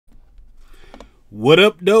What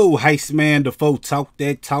up, though? Heist man, the foe talk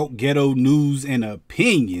that talk, ghetto news and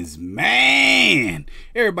opinions, man.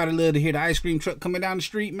 Everybody love to hear the ice cream truck coming down the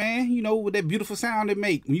street, man. You know, with that beautiful sound it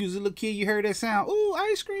make. When you was a little kid, you heard that sound. Ooh,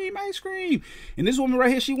 ice cream, ice cream. And this woman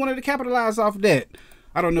right here, she wanted to capitalize off of that.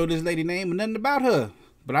 I don't know this lady name or nothing about her,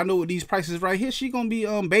 but I know with these prices right here, she gonna be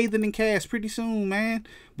bathing in cash pretty soon, man.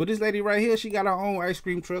 But this lady right here, she got her own ice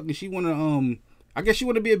cream truck, and she wanna I guess she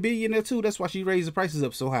want to be a billionaire too. That's why she raised the prices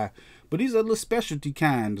up so high. But these are little specialty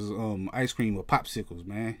kinds of ice cream or popsicles,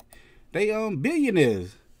 man. They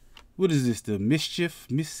billionaires. What is this? The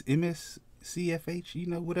MSCHF, you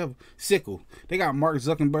know, whatever. Sickle. They got Mark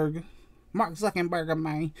Zuckerberg,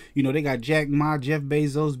 man. You know, they got Jack Ma, Jeff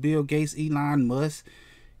Bezos, Bill Gates, Elon Musk.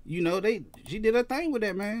 You know, she did her thing with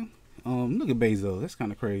that, man. Look at Bezos. That's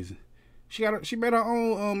kind of crazy. She made her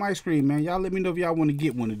own ice cream, man. Y'all let me know if y'all want to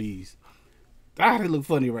get one of these. Ah, they look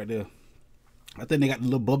funny right there. I think they got the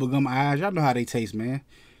little bubblegum eyes. Y'all know how they taste, man.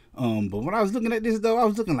 But when I was looking at this, though, I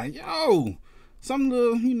was looking like, yo, some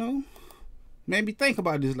little, you know, made me think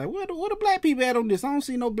about this. Like, what the black people at on this? I don't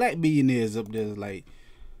see no black billionaires up there. Like,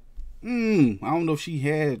 I don't know if she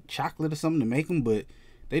had chocolate or something to make them, but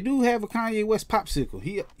they do have a Kanye West popsicle.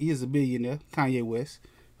 He is a billionaire, Kanye West,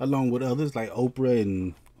 along with others like Oprah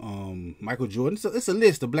and Michael Jordan. So it's a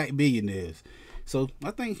list of black billionaires. So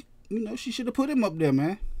I think, you know, she should have put him up there,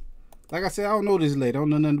 man. Like I said, I don't know this lady. I don't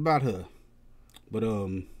know nothing about her. But,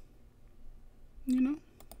 you know,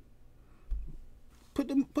 put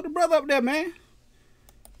the brother up there, man.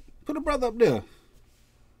 Put the brother up there.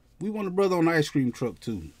 We want a brother on the ice cream truck,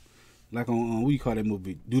 too. Like on, what you call that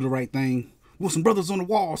movie? Do the Right Thing. We want some brothers on the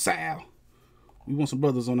wall, Sal. We want some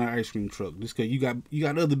brothers on that ice cream truck. Just because you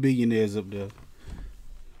got other billionaires up there.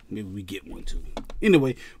 Maybe we get one too.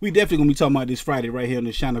 Anyway, we definitely gonna be talking about this Friday right here on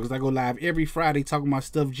this channel, because I go live every Friday talking about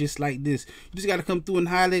stuff just like this. You just gotta come through and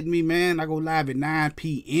holler at me, man. I go live at 9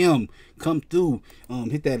 p.m. Come through.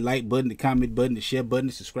 Hit that like button, the comment button, the share button,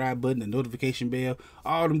 the subscribe button, the notification bell.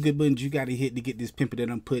 All them good buttons you gotta hit to get this pimping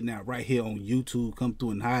that I'm putting out right here on YouTube. Come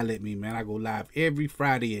through and holler at me, man. I go live every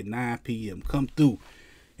Friday at 9 p.m. Come through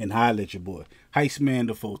and holler at your boy. Heist man,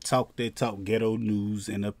 the foe talk that talk, ghetto news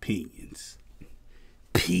and opinions.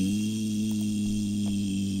 Peace.